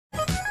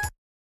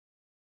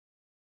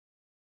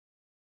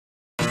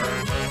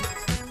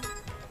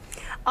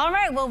All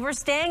right, well, we're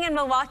staying in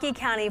Milwaukee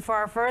County for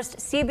our first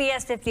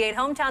CBS 58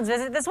 Hometowns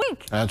visit this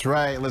week. That's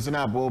right. Listen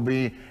up. We'll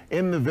be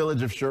in the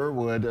village of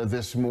Shorewood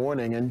this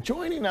morning, and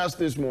joining us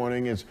this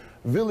morning is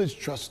Village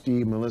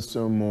Trustee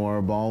Melissa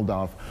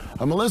Moore-Baldauff.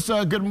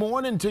 Melissa, good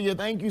morning to you.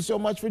 Thank you so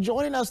much for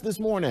joining us this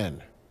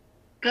morning.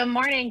 Good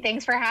morning.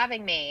 Thanks for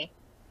having me.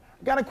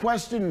 Got a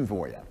question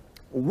for you.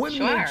 What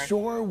makes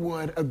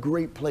Shorewood a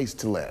great place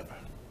to live?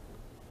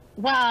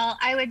 Well,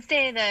 I would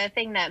say the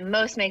thing that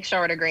most makes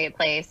Shorewood a great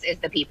place is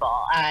the people.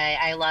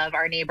 I love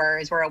our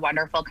neighbors. We're a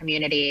wonderful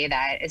community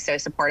that is so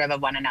supportive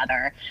of one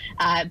another.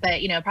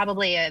 But, you know,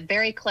 probably a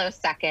very close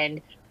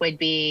second would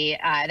be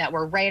that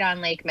we're right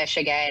on Lake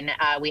Michigan.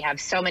 We have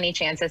so many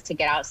chances to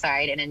get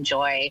outside and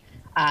enjoy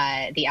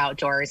the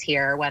outdoors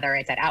here, whether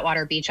it's at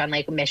Atwater Beach on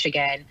Lake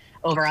Michigan,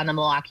 over on the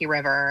Milwaukee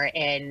River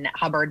in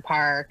Hubbard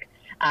Park,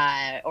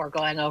 or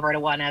going over to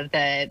one of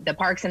the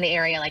parks in the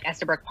area like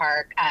Estabrook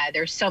Park.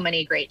 There's so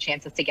many great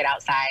chances to get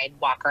outside,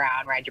 walk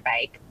around, ride your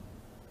bike.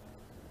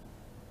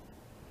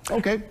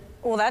 Okay.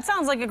 Well, that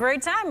sounds like a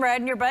great time,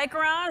 riding your bike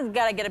around. You've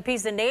got to get a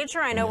piece of nature.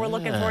 I know we're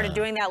looking forward to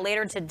doing that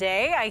later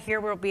today. I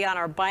hear we'll be on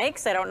our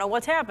bikes. I don't know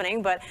what's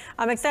happening, but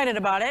I'm excited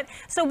about it.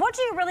 So what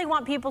do you really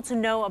want people to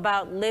know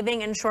about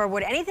living in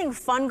Shorewood? Anything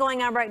fun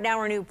going on right now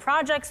or new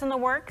projects in the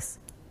works?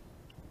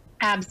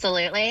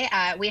 Absolutely.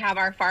 We have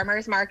our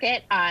farmers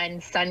market on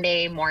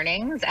Sunday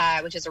mornings,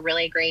 which is a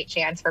really great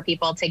chance for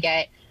people to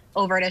get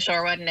over to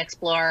Shorewood and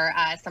explore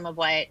some of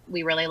what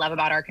we really love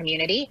about our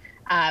community.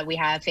 We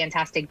have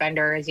fantastic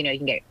vendors. You know, you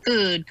can get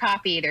food,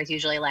 coffee. There's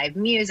usually live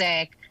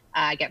music,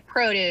 get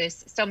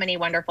produce, so many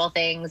wonderful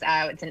things.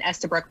 It's in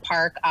Estabrook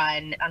Park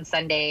on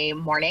Sunday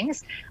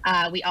mornings.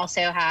 We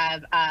also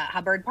have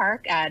Hubbard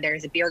Park.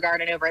 There's a beer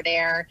garden over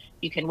there.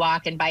 You can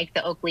walk and bike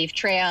the Oak Leaf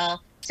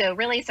Trail. So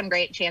really some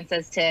great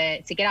chances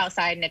to get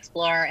outside and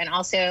explore. And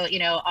also, you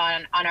know,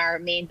 on our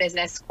main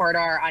business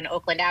corridor on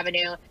Oakland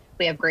Avenue,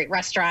 we have great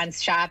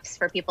restaurants, shops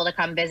for people to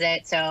come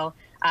visit. So,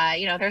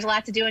 you know, there's a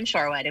lot to do in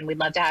Shorewood, and we'd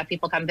love to have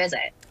people come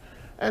visit.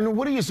 And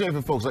what do you say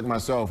for folks like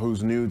myself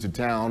who's new to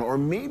town, or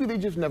maybe they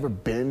just never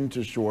been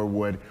to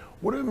Shorewood?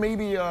 What are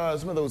maybe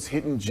some of those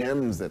hidden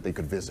gems that they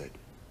could visit?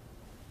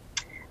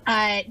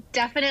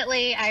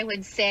 Definitely, I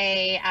would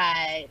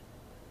say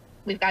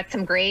we've got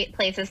some great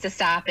places to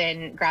stop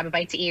and grab a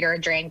bite to eat or a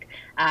drink.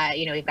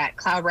 You know, we've got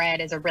Cloud Red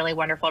is a really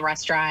wonderful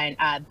restaurant.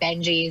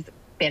 Benji's,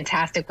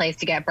 fantastic place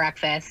to get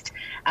breakfast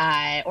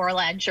or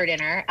lunch or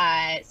dinner.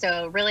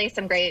 So really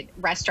some great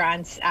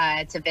restaurants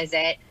to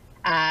visit.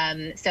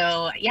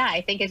 So yeah,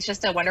 I think it's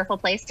just a wonderful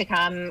place to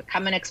come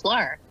and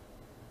explore.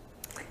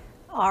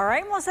 All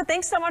right, Melissa,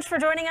 thanks so much for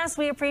joining us.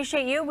 We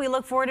appreciate you. We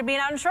look forward to being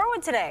out in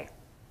Shorewood today.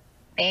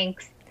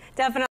 Thanks.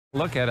 Definitely.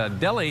 Look at a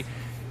deli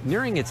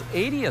nearing its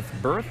 80th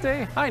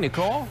birthday. Hi,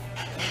 Nicole.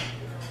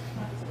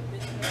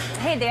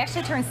 Hey, they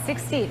actually turn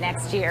 60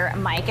 next year,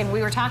 Mike, and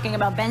we were talking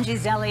about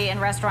Benji's Deli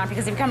and Restaurant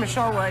because if you come to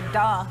Shorewood,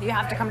 duh, you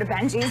have to come to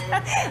Benji's.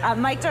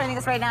 Mike joining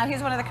us right now.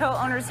 He's one of the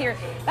co-owners here.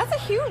 That's a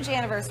huge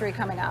anniversary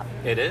coming up.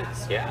 It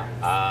is,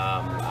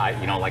 yeah.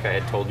 You know, like I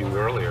had told you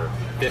earlier,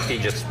 50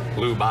 just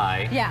blew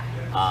by. Yeah.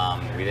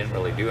 We didn't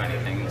really do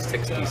anything.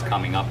 60's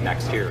coming up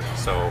next year,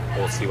 so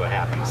we'll see what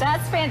happens.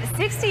 That's fantastic.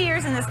 60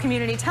 years in this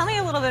community. Tell me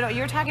a little bit.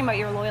 You were talking about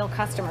your loyal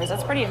customers.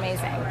 That's pretty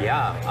amazing.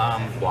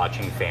 Yeah,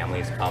 watching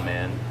families come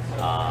in,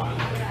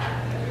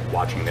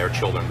 watching their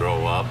children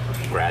grow up,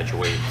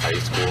 graduate high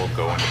school,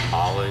 go into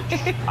college.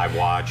 I've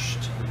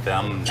watched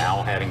them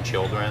now having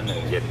children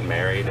and getting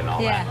married and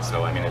all that.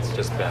 So, I mean, it's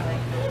just been,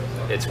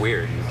 it's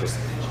weird. You just,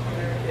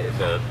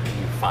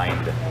 you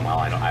find, well,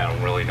 I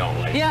don't really know.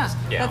 Like,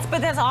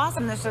 but that's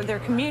awesome. There's their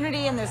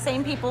community and the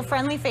same people,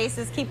 friendly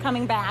faces keep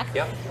coming back.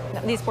 Yep.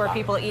 These poor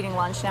people eating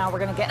lunch now. We're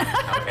going to get.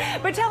 Okay.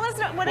 But tell us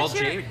what is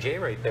your... Jay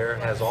right there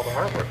has all the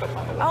artwork up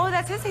on the wall. Oh,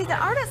 that's his. He's an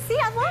artist. See,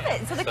 I love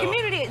it. So the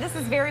community, this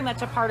is very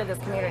much a part of this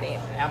community.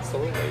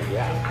 Absolutely,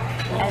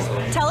 yeah.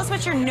 Absolutely. Tell us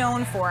what you're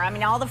known for. I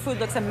mean, all the food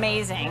looks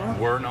amazing.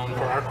 We're known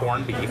for our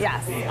corned beef.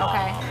 Yes.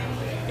 Okay.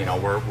 You know,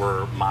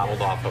 we're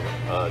modeled off of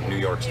a New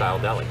York style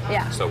deli.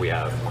 Yeah. So we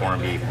have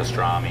corned beef,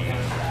 pastrami,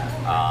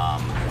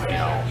 you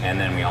know, and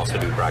then we also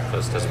do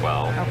breakfast as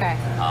well. Okay.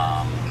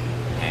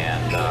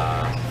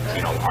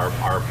 You know,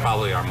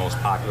 probably our most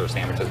popular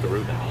sandwich is the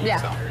Reuben.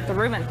 Yeah, so. the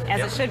Reuben, as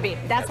it should be.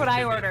 That's what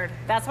I ordered.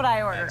 That's what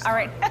I ordered. All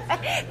right.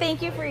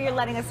 Thank you for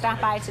letting us stop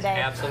by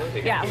today.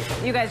 Absolutely. Yeah,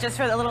 you guys, just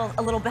for a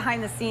little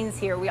behind the scenes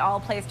here, we all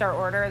placed our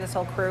order, this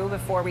whole crew,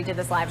 before we did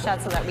this live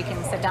shot so that we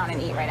can sit down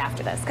and eat right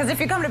after this. Because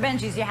if you come to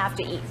Benji's, you have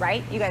to eat,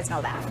 right? You guys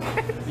know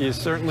that. You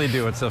certainly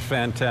do. It's a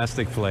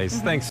fantastic place.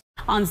 Thanks.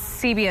 On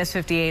CBS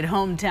 58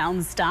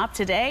 Hometown Stop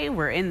today,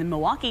 we're in the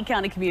Milwaukee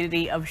County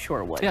community of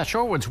Shorewood. Yeah,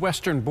 Shorewood's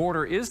western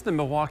border is the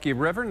Milwaukee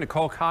River.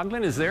 Nicole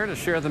Coughlin is there to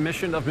share the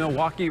mission of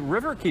Milwaukee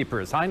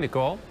Riverkeepers. Hi,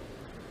 Nicole.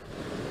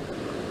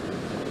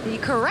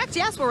 Correct,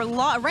 yes. We're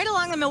right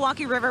along the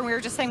Milwaukee River. We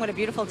were just saying what a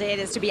beautiful day it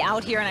is to be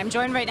out here. And I'm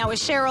joined right now with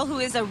Cheryl, who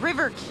is a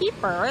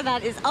Riverkeeper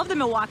that is of the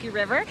Milwaukee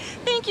River.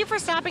 Thank you for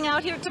stopping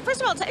out here.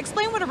 First of all, to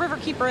explain what a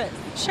Riverkeeper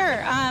is.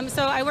 Sure.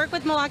 So I work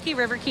with Milwaukee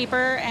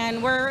Riverkeeper,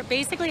 and we're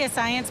basically a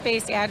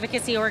science-based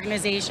advocacy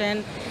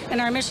organization. And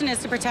our mission is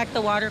to protect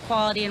the water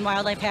quality and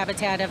wildlife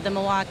habitat of the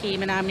Milwaukee,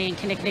 Menominee, and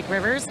Kinnickinnic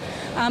rivers.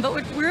 But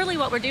really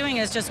what we're doing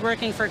is just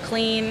working for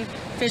clean,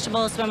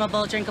 fishable,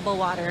 swimmable, drinkable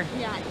water.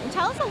 Yeah. And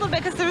tell us a little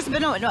bit, because there's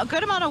been a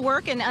good amount of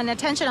work and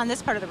attention on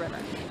this part of the river.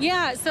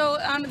 Yeah, so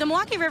the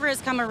Milwaukee River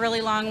has come a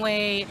really long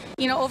way.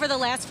 You know, over the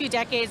last few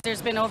decades,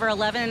 there's been over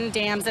 11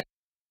 dams that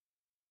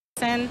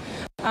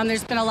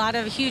there's been a lot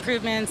of huge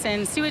improvements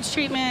in sewage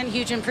treatment,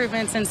 huge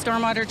improvements in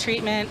stormwater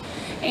treatment.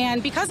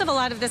 And because of a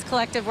lot of this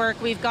collective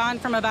work, we've gone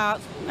from about,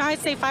 I'd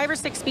say, 5 or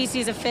 6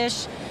 species of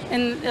fish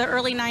in the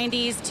early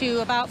 90s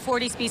to about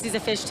 40 species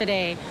of fish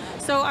today.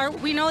 So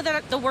we know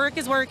that the work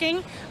is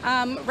working.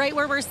 Right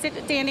where we're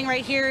standing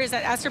right here is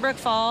at Estabrook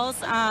Falls.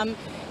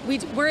 We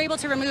were able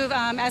to remove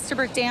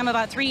Estabrook Dam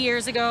about 3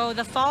 years ago.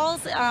 The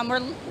falls,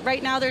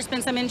 right now there's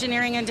been some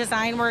engineering and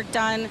design work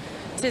done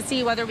to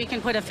see whether we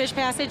can put a fish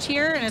passage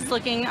here, and it's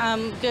looking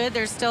good.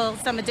 There's still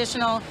some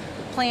additional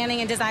planning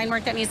and design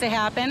work that needs to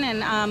happen,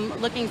 and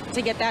looking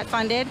to get that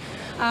funded.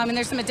 And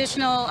there's some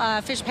additional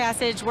fish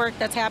passage work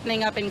that's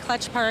happening up in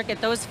Clutch Park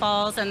at those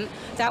falls, and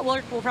that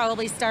work will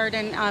probably start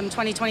in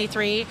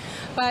 2023.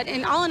 But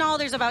in all,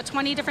 there's about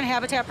 20 different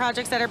habitat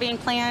projects that are being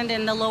planned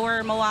in the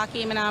lower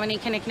Milwaukee, Menominee,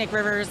 Kinnickinnic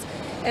rivers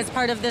as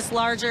part of this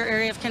larger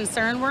area of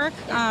concern work.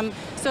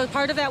 So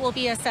part of that will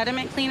be a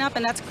sediment cleanup,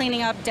 and that's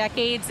cleaning up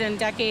decades and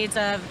decades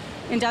of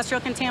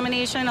industrial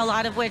contamination, a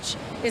lot of which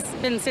has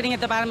been sitting at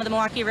the bottom of the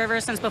Milwaukee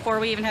River since before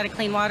we even had a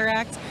Clean Water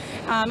Act.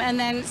 And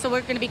then, so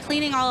we're going to be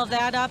cleaning all of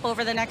that up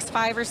over the next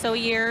 5 or so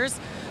years.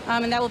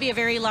 And that will be a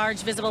very large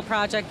visible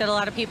project that a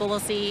lot of people will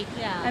see.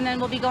 Yeah. And then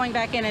we'll be going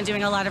back in and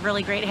doing a lot of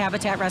really great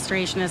habitat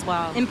restoration as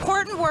well.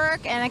 Important work,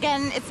 and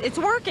again, it's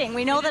working.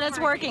 We know that it's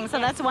working, so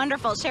that's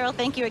wonderful. Cheryl,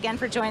 thank you again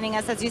for joining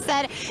us. As you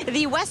said,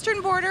 the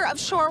western border of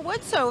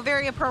Shorewood, so a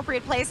very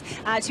appropriate place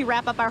to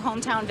wrap up our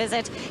hometown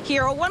visit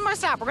here. Oh, one more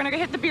stop. We're going to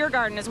hit the beer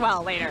garden as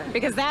well later,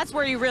 because that's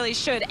where you really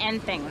should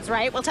end things,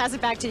 right? We'll toss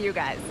it back to you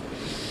guys.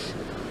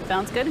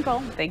 Sounds good, Nicole.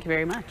 Thank you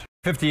very much.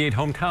 58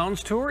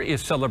 Hometowns Tour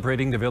is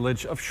celebrating the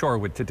village of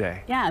Shorewood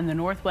today. Yeah, in the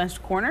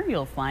northwest corner,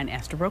 you'll find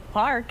Estabrook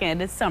Park,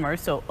 and it's summer,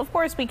 so of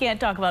course we can't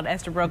talk about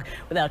Estabrook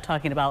without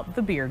talking about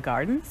the beer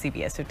garden.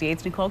 CBS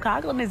 58's Nicole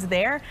Coughlin is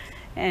there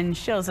and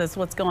shows us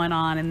what's going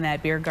on in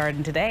that beer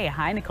garden today.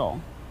 Hi, Nicole.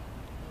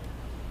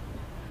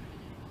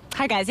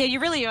 Hi, guys. Yeah,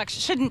 you really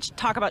shouldn't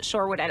talk about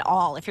Shorewood at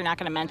all if you're not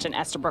going to mention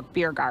Estabrook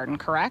Beer Garden,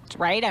 correct?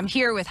 Right? I'm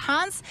here with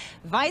Hans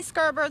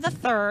Weisgerber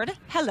III.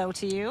 Hello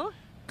to you.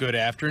 Good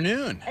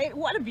afternoon. Hey,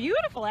 what a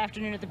beautiful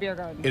afternoon at the beer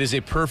garden. It is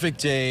a perfect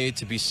day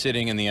to be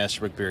sitting in the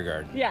Estabrook Beer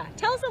Garden. Yeah.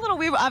 Tell us a little.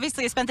 We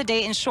obviously spent the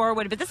day in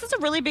Shorewood, but this is a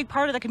really big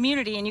part of the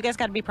community, and you guys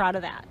got to be proud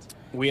of that.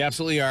 We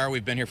absolutely are.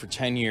 We've been here for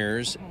 10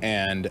 years,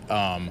 and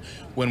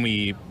when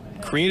we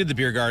created the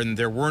beer garden,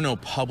 there were no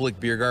public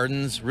beer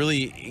gardens,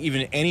 really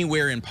even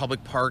anywhere in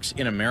public parks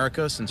in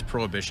America since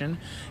Prohibition.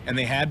 And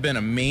they had been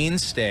a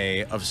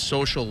mainstay of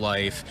social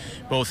life,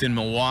 both in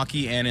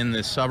Milwaukee and in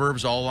the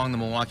suburbs all along the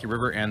Milwaukee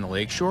River and the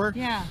lakeshore.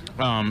 Yeah.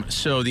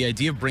 So the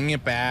idea of bringing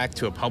it back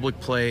to a public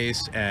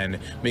place and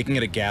making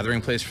it a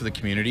gathering place for the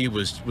community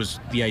was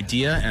the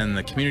idea, and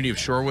the community of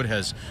Shorewood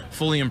has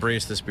fully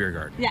embraced this beer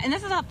garden. Yeah, and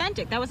this is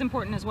authentic. That was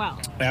important as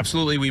well.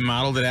 Absolutely. We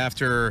modeled it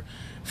after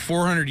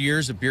 400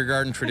 years of beer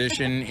garden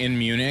tradition in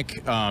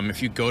Munich.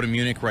 If you go to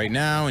Munich right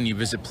now and you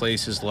visit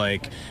places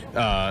like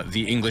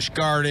the English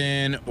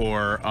Garden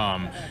or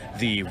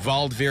the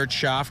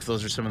Waldwirtschaft,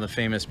 those are some of the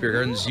famous beer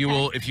gardens. You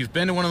will, if you've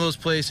been to one of those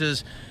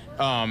places,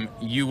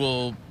 you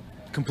will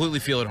completely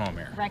feel at home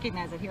here.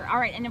 Recognize it here. All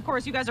right, and of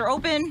course you guys are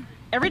open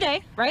every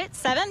day, right?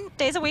 7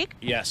 days a week?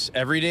 Yes,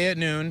 every day at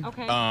noon.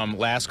 Okay.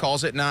 Last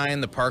call's at 9.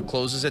 The park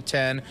closes at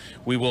 10.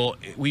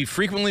 We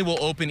frequently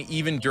will open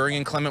even during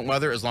inclement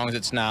weather, as long as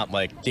it's not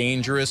like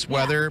dangerous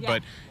weather. Yeah.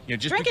 But you know,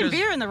 just drinking because,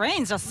 beer in the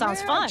rain just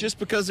sounds fun. Just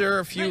because there are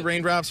a few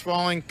raindrops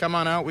falling, come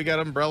on out. We got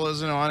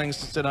umbrellas and awnings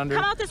to sit under.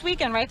 Come out this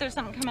weekend, right? There's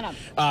something coming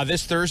up.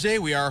 This Thursday,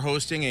 we are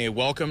hosting a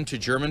Welcome to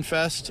German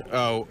Fest.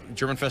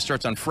 German Fest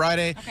starts on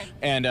Friday. Okay.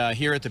 And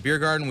here at the Beer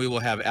Garden, we will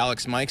have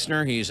Alex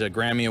Meixner. He's a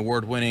Grammy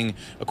Award-winning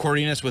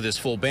accordionist with his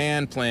full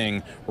band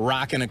playing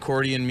rock and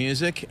accordion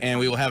music. And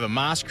we will have a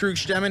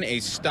Maaskrugstemmen,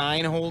 a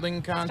Stein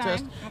holding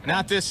contest. Okay.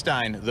 Not this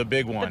Stein, the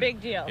big one. The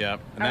big deal.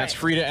 Yep. And All that's right.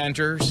 free to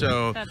enter.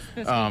 So That's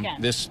this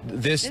weekend.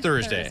 This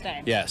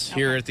Thursday. Yes,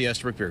 here at the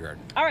Estabrook Beer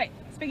Garden. All right.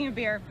 Speaking of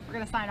beer, we're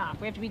going to sign off.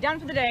 We have to be done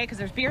for the day because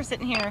there's beer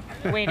sitting here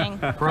waiting.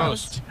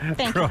 Prost.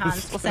 Thank you,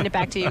 Hans. We'll send it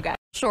back to you guys.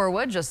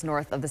 Shorewood, just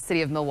north of the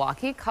city of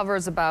Milwaukee,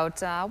 covers about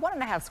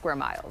 1.5 square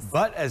miles.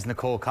 But as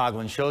Nicole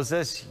Coughlin shows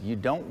us, you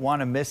don't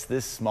want to miss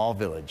this small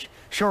village.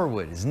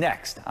 Shorewood is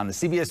next on the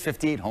CBS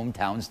 58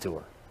 Hometowns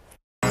Tour.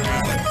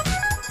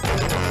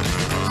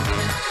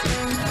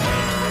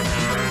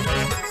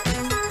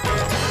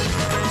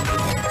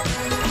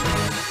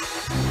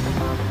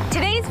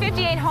 Today's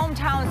 58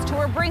 Hometowns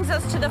tour brings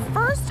us to the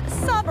first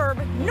suburb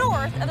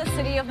north of the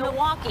city of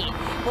Milwaukee.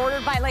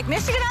 Bordered by Lake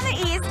Michigan on the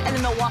east and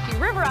the Milwaukee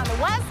River on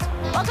the west,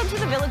 welcome to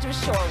the village of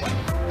Shorewood.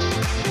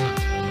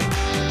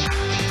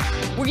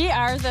 We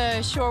are the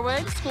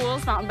Shorewood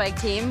Schools mountain bike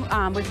team.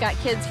 We've got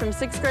kids from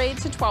 6th grade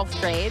to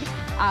 12th grade.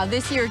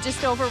 This year,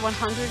 just over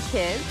 100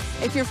 kids.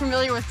 If you're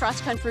familiar with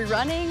cross-country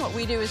running, what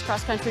we do is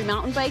cross-country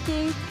mountain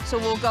biking. So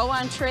we'll go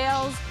on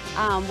trails,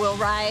 we'll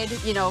ride,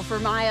 for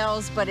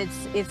miles, but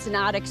it's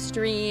not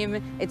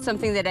extreme. It's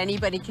something that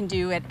anybody can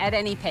do at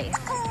any pace.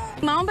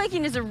 Mountain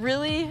biking is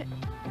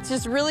it's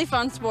just a really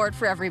fun sport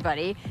for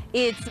everybody.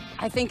 It's,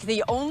 I think,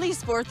 the only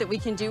sport that we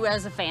can do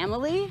as a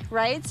family,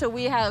 right? So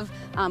we have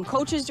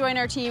coaches join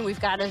our team. We've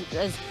got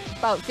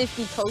about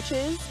 50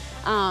 coaches,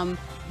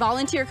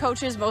 volunteer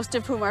coaches, most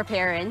of whom are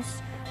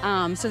parents.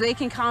 So they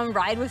can come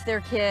ride with their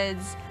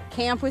kids,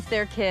 camp with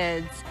their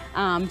kids,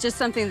 just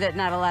something that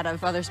not a lot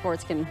of other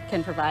sports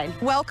can provide.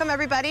 Welcome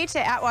everybody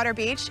to Atwater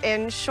Beach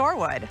in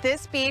Shorewood.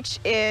 This beach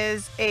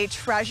is a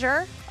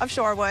treasure of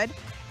Shorewood.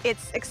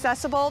 It's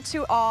accessible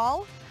to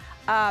all.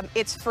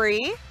 It's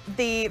free.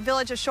 The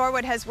village of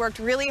Shorewood has worked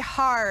really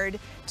hard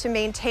to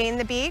maintain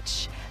the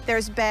beach.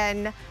 There's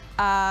been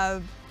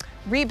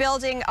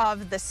rebuilding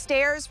of the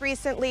stairs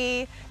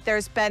recently.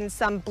 There's been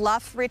some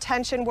bluff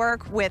retention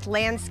work with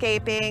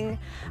landscaping.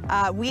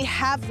 We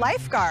have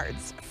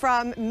lifeguards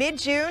from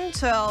mid-June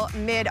till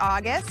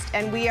mid-August,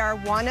 and we are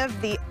one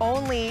of the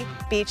only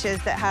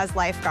beaches that has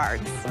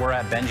lifeguards. We're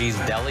at Benji's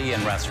Deli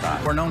and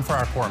Restaurant. We're known for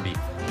our corned beef.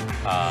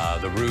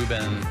 The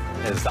Reuben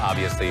is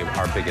obviously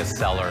our biggest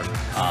seller.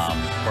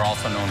 We're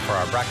also known for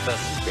our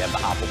breakfast. We have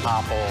the apple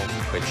popple,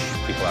 which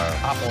people are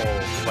apple,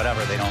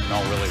 whatever, they don't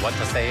know really what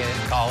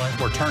to call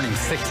it. We're turning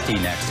 60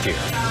 next year.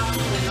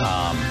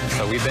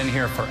 So we've been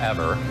here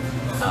forever.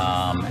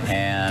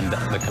 And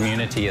the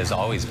community has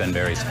always been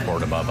very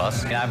supportive of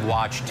us. And I've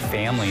watched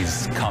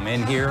families come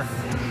in here.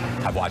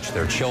 I've watched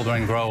their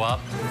children grow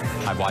up.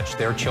 I've watched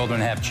their children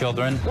have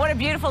children. What a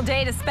beautiful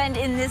day to spend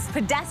in this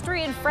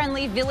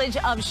pedestrian-friendly village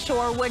of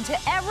Shorewood.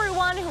 To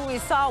everyone who we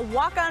saw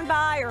walk on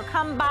by or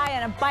come by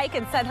on a bike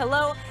and said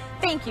hello,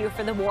 thank you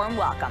for the warm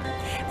welcome.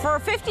 For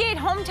 58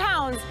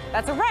 Hometowns,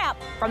 that's a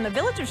wrap from the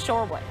village of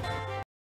Shorewood.